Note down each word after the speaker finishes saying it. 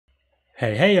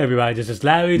Hey everybody, this is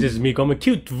Larry. This is me going with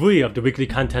Q3 of the weekly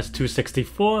contest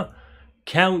 264.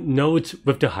 Count nodes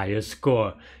with the highest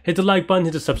score. Hit the like button,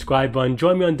 hit the subscribe button,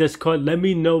 join me on Discord, let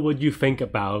me know what you think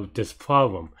about this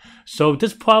problem. So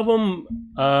this problem,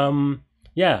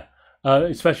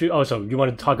 especially also, you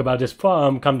want to talk about this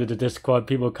problem, come to the Discord,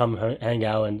 people come hang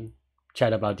out and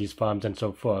chat about these problems and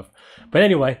so forth. But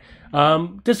anyway,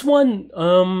 this one,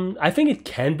 I think it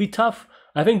can be tough.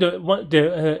 I think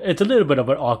it's a little bit of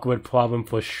an awkward problem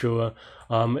for sure.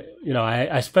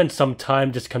 I spent some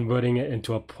time just converting it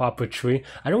into a proper tree.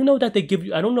 I don't know that they give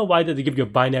you, I don't know why they give you a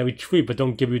binary tree, but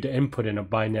don't give you the input in a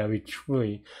binary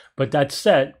tree. But that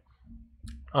said,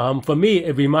 for me,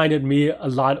 it reminded me a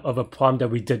lot of a problem that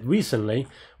we did recently,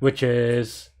 which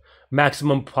is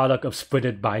maximum product of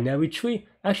splitted binary tree.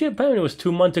 Actually, apparently it was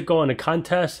 2 months ago on a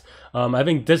contest. I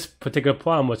think this particular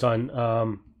problem was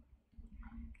on,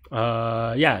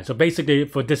 so basically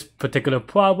for this particular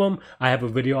problem, I have a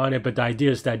video on it, but the idea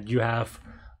is that you have,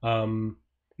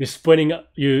 you're splitting,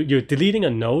 you're deleting a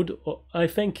node, I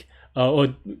think,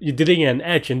 or you're deleting an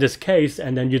edge in this case,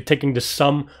 and then you're taking the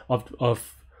sum of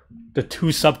the two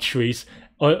subtrees,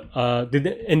 or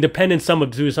the independent sum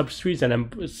of the two subtrees, and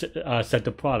then set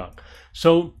the product.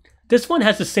 So this one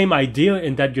has the same idea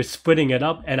in that you're splitting it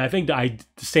up, and I think the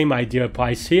same idea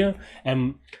applies here.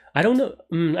 And I don't know,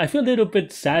 I feel a little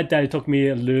bit sad that it took me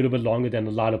a little bit longer than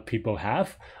a lot of people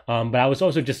have. But I was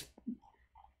also just,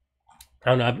 I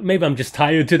don't know, maybe I'm just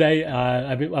tired today.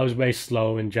 I was very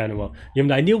slow in general.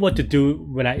 I knew what to do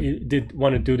when I did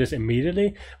want to do this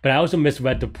immediately, but I also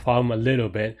misread the problem a little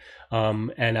bit.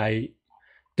 And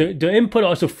the input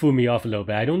also threw me off a little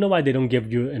bit. I don't know why they don't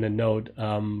give you in a node,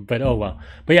 but oh well.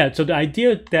 But yeah, so the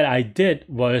idea that I did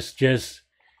was just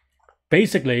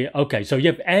basically, okay, so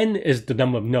you have n is the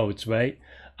number of nodes, right?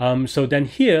 So then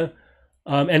here,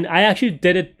 and I actually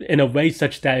did it in a way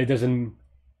such that it doesn't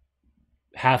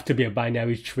have to be a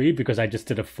binary tree because I just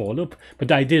did a for loop. But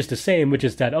the idea is the same, which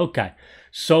is that, okay,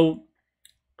 so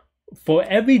for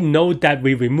every node that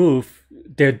we remove,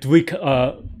 there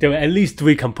are at least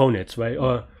 3 components, right?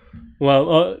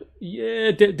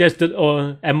 There's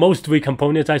at most 3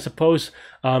 components, I suppose.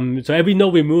 So every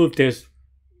node we move, there's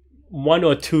 1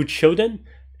 or 2 children,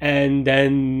 and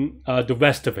then the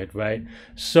rest of it, right?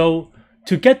 So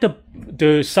to get the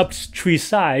subtree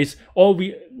size, or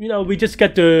we just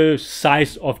get the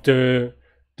size of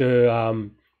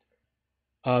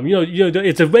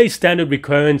it's a very standard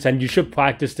recurrence, and you should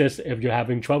practice this if you're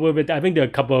having trouble with it. I think there are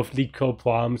a couple of Leetcode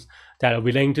problems that are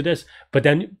relating to this, but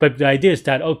the idea is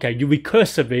that, okay, you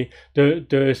recursively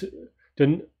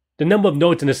the number of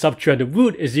nodes in the subtree at the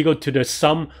root is equal to the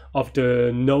sum of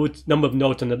the number of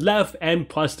nodes on the left and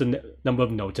plus the number of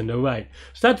nodes on the right.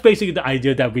 So that's basically the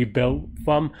idea that we built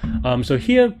from. So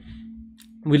here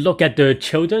we look at the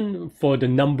children for the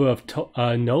number of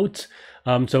nodes.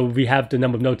 So we have the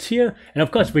number of nodes here, and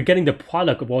of course we're getting the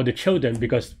product of all the children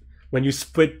because when you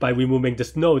split by removing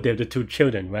this node, they're the 2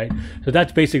 children, right? So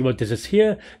that's basically what this is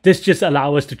here. This just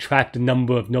allows us to track the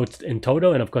number of nodes in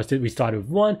total. And of course, we started with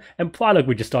 1, and product,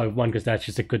 we just started with 1 because that's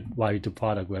just a good value to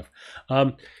product with.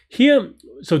 Here,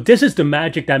 so this is the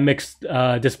magic that makes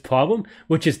this problem,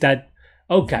 which is that,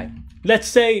 okay, let's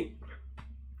say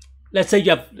you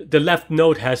have the left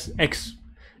node has x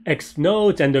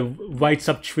nodes and the right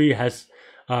subtree has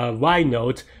y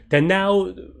nodes. Then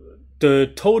now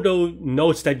the total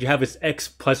nodes that you have is x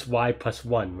plus y plus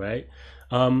 1, right?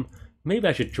 Maybe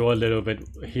I should draw a little bit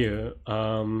here.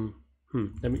 Let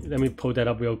me pull that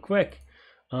up real quick.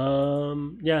 Yeah, I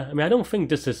mean, I don't think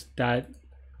this is that.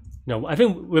 No, I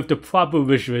think with the proper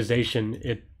visualization,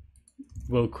 it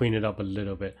will clean it up a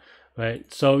little bit,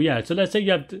 right? So yeah, so let's say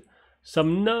you have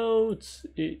some nodes.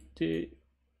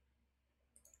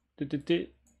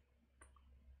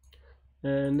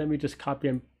 And let me just copy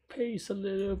and paste a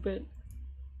little bit.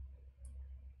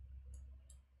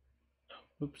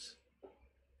 Oops.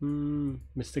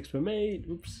 Mistakes were made.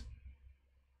 Oops.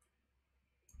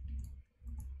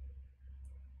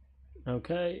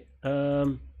 Okay.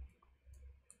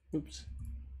 Oops.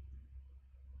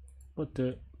 What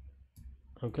the?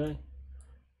 Okay.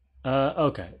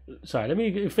 Okay. Sorry. Let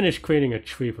me finish creating a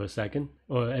tree for a second,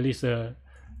 or at least a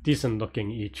decent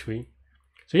looking tree.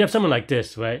 So you have something like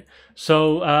this, right?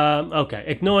 So, okay,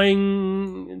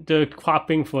 ignoring the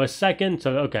cropping for a second.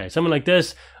 So, okay, something like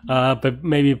this, but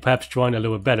maybe perhaps drawing a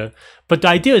little bit better. But the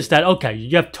idea is that, okay,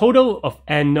 you have total of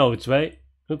n nodes, right?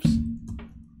 Oops,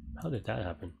 how did that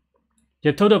happen?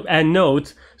 You have total of n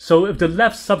nodes. So if the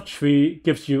left subtree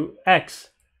gives you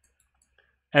x,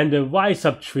 and the y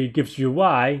subtree gives you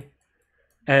y,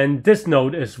 and this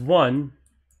node is 1,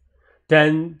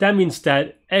 then that means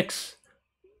that x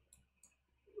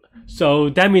So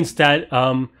that means that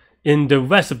in the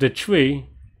rest of the tree,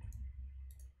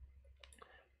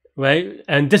 right?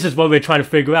 And this is what we're trying to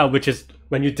figure out, which is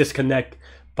when you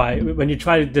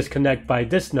try to disconnect by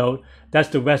this node, that's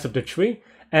the rest of the tree.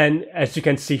 And as you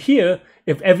can see here,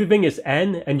 if everything is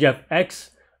n and you have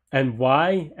x and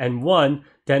y and 1,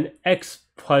 then x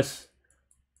plus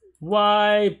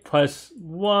y plus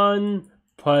 1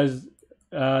 plus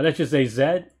let's just say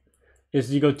z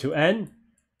is equal to n,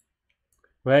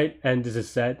 right? And this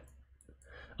is z.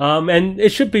 And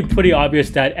it should be pretty obvious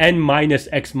that n minus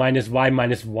x minus y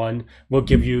minus 1 will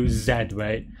give you z,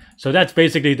 right? So that's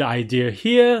basically the idea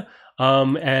here.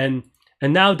 And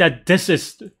now that this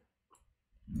is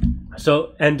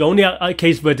so, and the only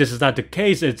case where this is not the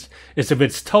case is if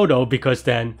it's total, because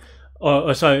then,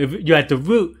 or sorry, if you at the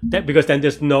root, that because then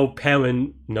there's no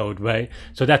parent node, right?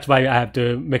 So that's why I have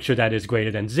to make sure that is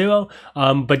greater than 0.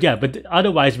 But yeah, but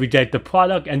otherwise we get the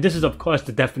product, and this is of course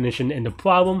the definition in the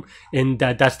problem, in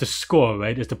that's the score,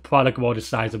 right? It's the product of all the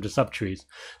size of the subtrees.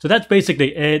 So that's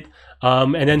basically it.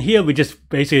 And then here we just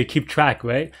basically keep track,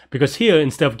 right? Because here,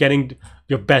 instead of getting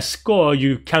your best score,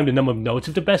 you count the number of nodes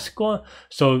of the best score.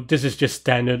 So this is just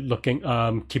standard looking,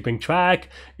 keeping track.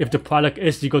 If the product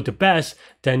is equal to best,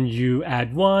 then you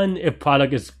add 1. If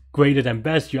product is greater than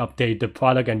best, you update the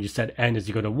product and you set n is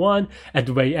equal to 1. At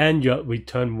the very end, you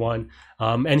return 1.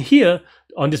 And here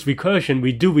on this recursion,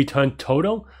 we do return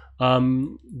total,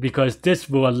 because this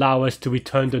will allow us to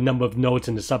return the number of nodes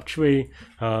in the subtree.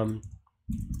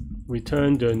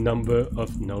 Return the number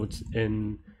of nodes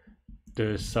in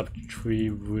the subtree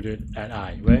rooted at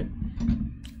I, right?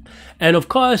 And of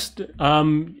course,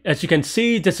 as you can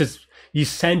see, this is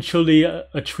essentially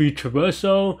a tree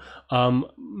traversal.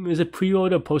 Is it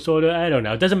pre-order, post-order? I don't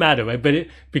know. It doesn't matter, right? But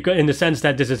because in the sense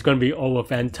that this is going to be O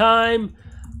of n time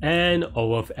and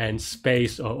O of n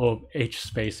space, or O of h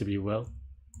space, if you will.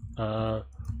 Or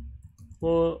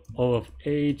O of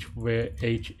h, where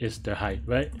h is the height,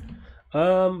 right?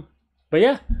 But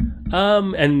yeah,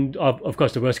 and of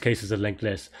course the worst case is a linked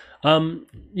list.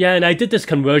 Yeah, and I did this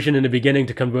conversion in the beginning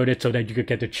to convert it so that you could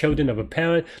get the children of a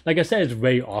parent. Like I said, it's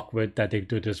very awkward that they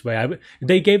do it this way.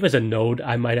 They gave us a node,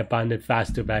 I might have found it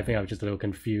faster, but I think I was just a little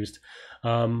confused.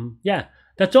 Yeah,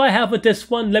 that's all I have with this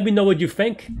one. Let me know what you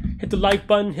think. Hit the like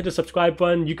button, hit the subscribe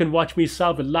button. You can watch me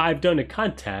solve it live during the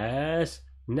contest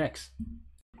next.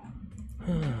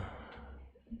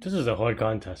 This is a hard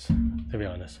contest, to be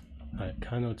honest. I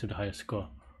can't go to the highest score.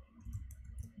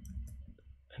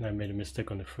 And I made a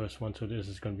mistake on the first one, so this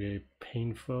is going to be a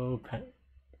painful...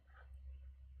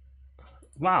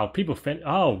 Wow, people...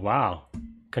 Oh, wow.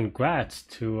 Congrats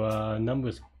to a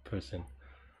numbers person.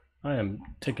 I am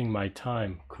taking my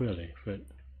time, clearly, but...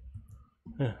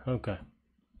 okay.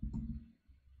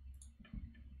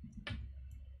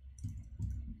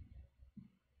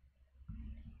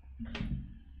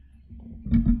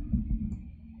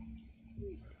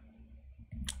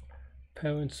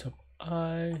 Parent sub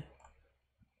I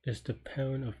is the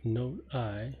parent of node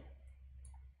I.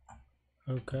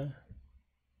 Okay.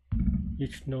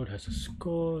 Each node has a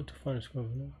score. To find a score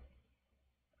of a node.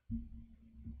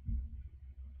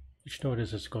 Each node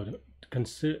has a score. To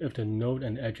consider if the node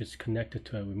and edge is connected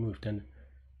to and removed, then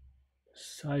the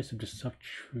size of the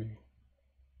subtree.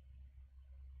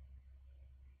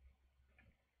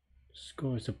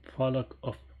 Score is the product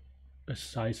of the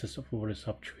sizes of all the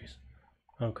subtrees.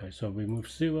 Okay, so remove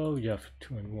 0, you have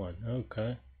 2 and 1.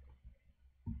 Okay.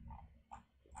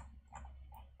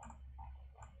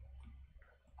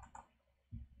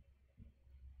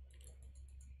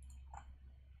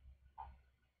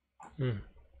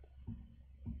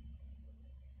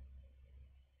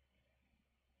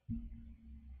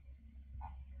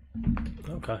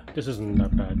 Okay, this isn't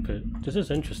that bad, but this is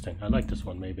interesting. I like this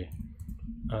one, maybe.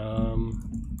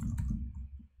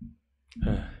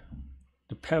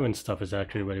 The parent stuff is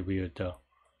actually really weird, though,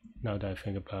 now that I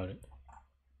think about it.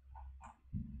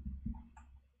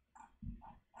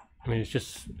 I mean,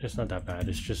 it's not that bad.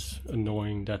 It's just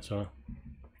annoying, that's all.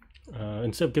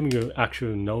 Instead of giving you an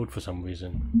actual node for some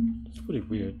reason. It's pretty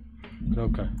weird, but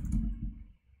okay.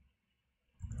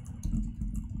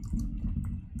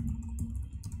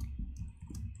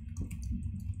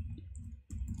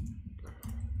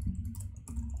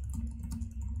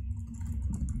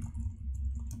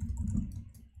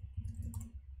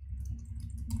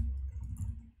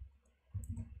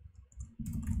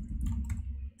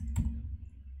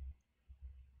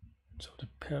 So the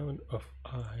parent of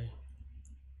I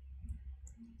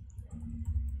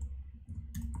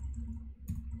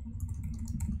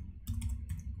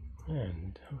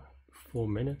and 4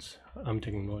 minutes. I'm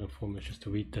taking more than 4 minutes just to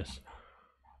read this.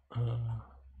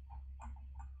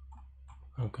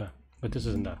 Okay, but this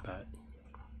isn't that bad.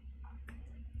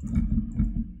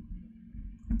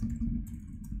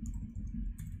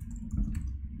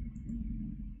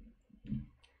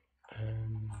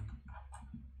 And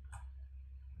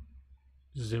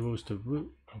 0 is the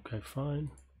root. Okay,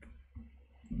 fine.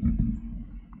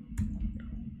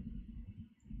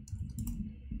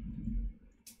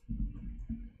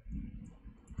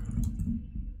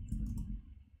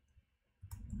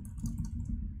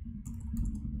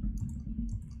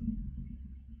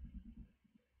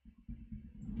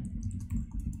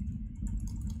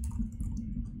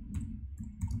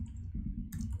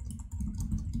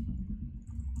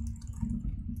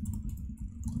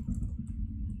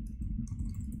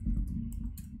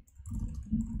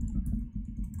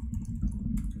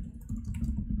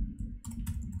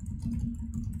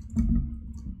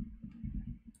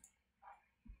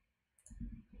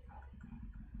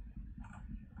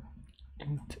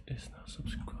 Int is now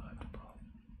subscribable.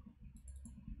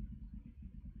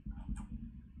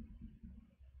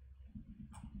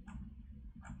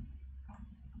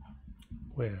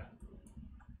 Where?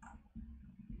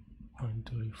 1,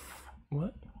 2,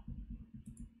 what?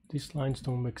 These lines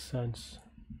don't make sense.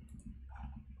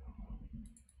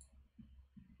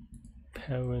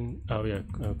 Parent. Oh yeah.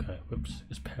 Okay. Whoops.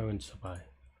 Is parents by?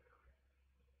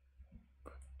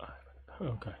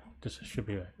 Okay. This should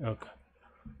be right. Okay.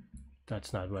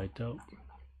 That's not right though.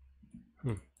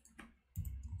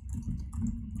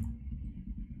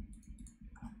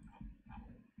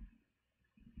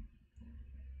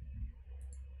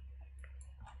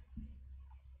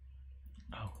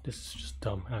 Oh, this is just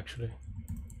dumb actually.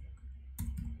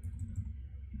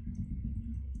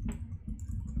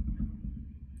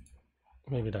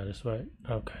 Maybe that is right.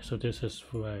 Okay, so this is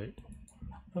right.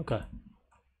 Okay.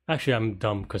 Actually, I'm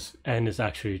dumb because n is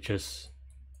actually just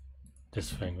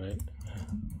this thing, right?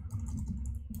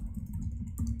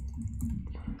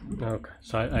 Yeah. Okay,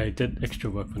 so I did extra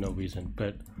work for no reason,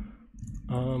 but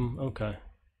okay.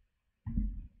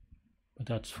 But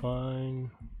that's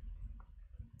fine.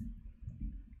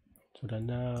 So then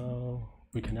now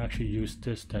we can actually use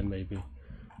this then maybe.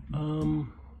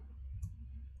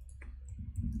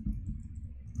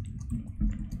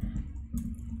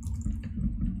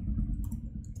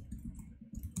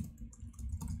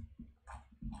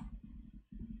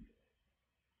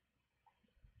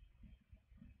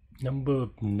 Number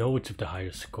of nodes with the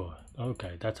highest score.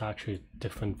 Okay, that's actually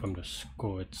different from the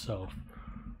score itself.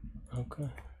 Okay.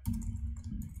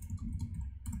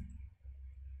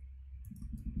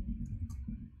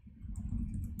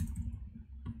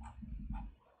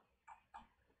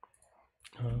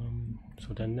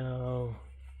 So then now,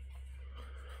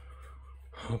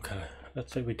 okay,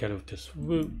 let's say we get with this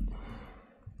root,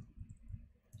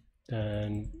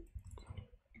 then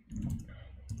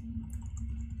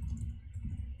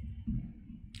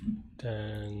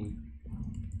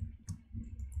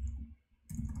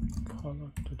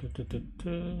product,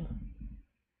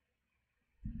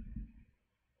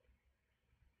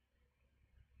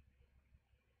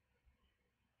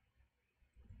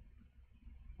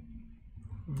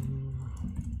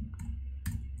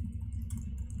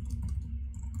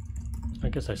 I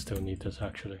guess I still need this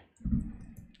actually.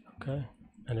 Okay,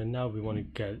 and then now we want to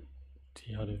get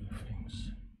the other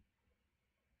things.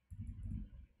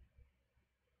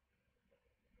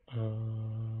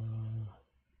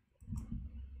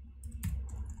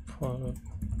 Product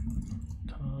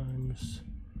times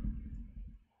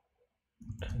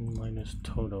n minus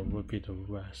total would be the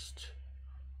rest,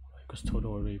 because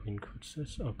total already includes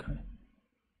this. Okay,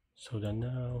 so then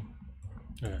now,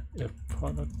 if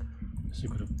product is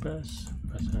equal to best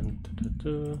n,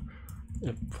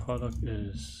 if product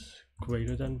is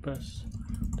greater than best,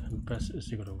 then best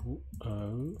is equal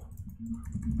to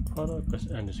product plus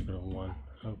n is equal to 1.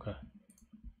 Okay.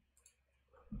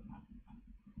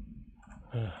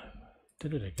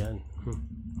 Did it again.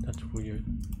 That's weird.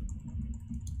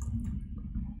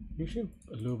 Usually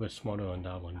a little bit smarter on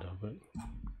that one though, but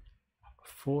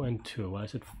 4 and 2. Why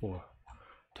is it 4?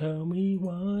 Tell me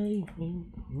why.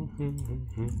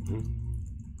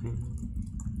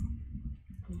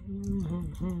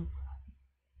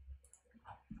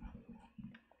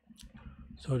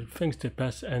 So it thinks the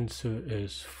best answer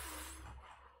is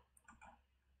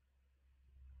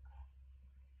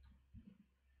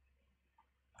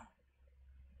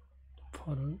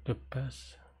the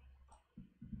best.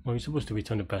 Well, you're supposed to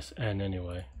return the best n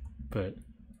anyway, but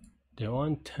they're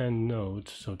on 10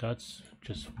 nodes, so that's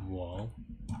just wrong.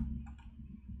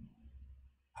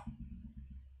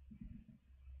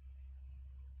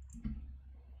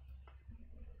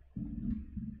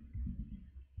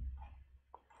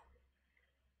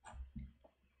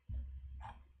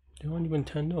 There aren't even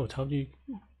 10 nodes. How do you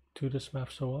do this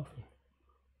math so often?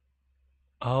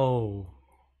 Oh,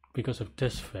 because of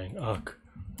this thing. Ugh.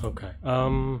 Okay.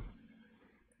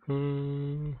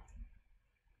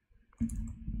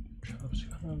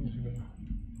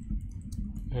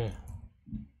 Yeah.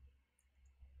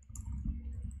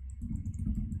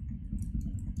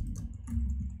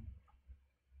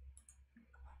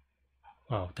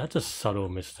 Wow, that's a subtle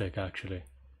mistake actually.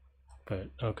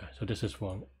 But okay, so this is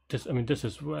wrong. This, I mean, this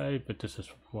is right, but this is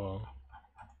wrong.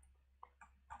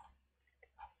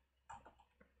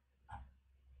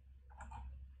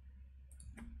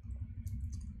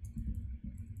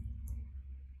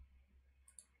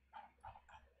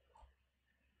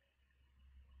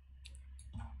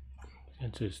 The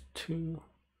answer is 2.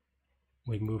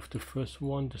 We move the first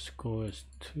one, the score is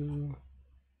 2.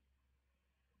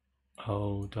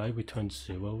 Oh, do I return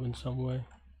 0 in some way?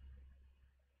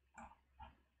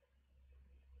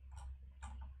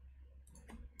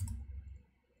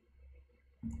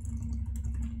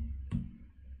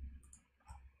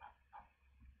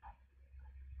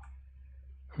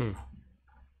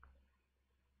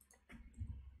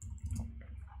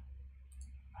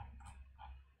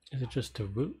 Is it just the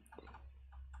root?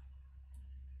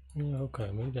 Yeah, okay,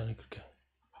 maybe then I could get.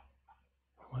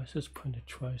 Why is this printed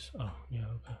twice? Oh, yeah,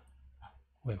 okay.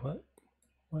 Wait, what?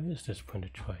 Why is this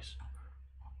printed twice?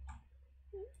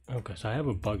 Okay, so I have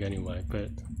a bug anyway,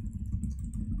 but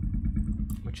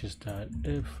which is that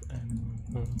if n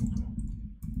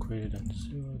greater than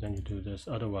 0, then you do this.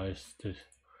 Otherwise, this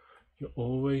you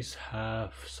always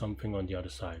have something on the other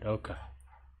side. Okay.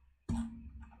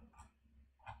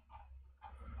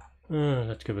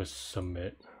 Let's give it a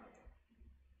submit.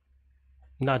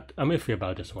 I'm iffy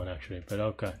about this one actually, but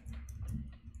okay.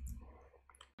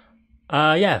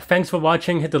 Yeah, thanks for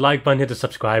watching. Hit the like button, hit the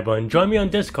subscribe button. Join me on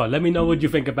Discord. Let me know what you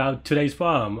think about today's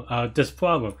problem, this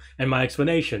problem, and my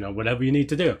explanation, or whatever you need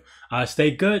to do.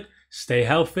 Stay good, stay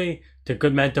healthy, to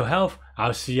good mental health.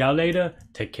 I'll see y'all later.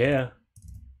 Take care.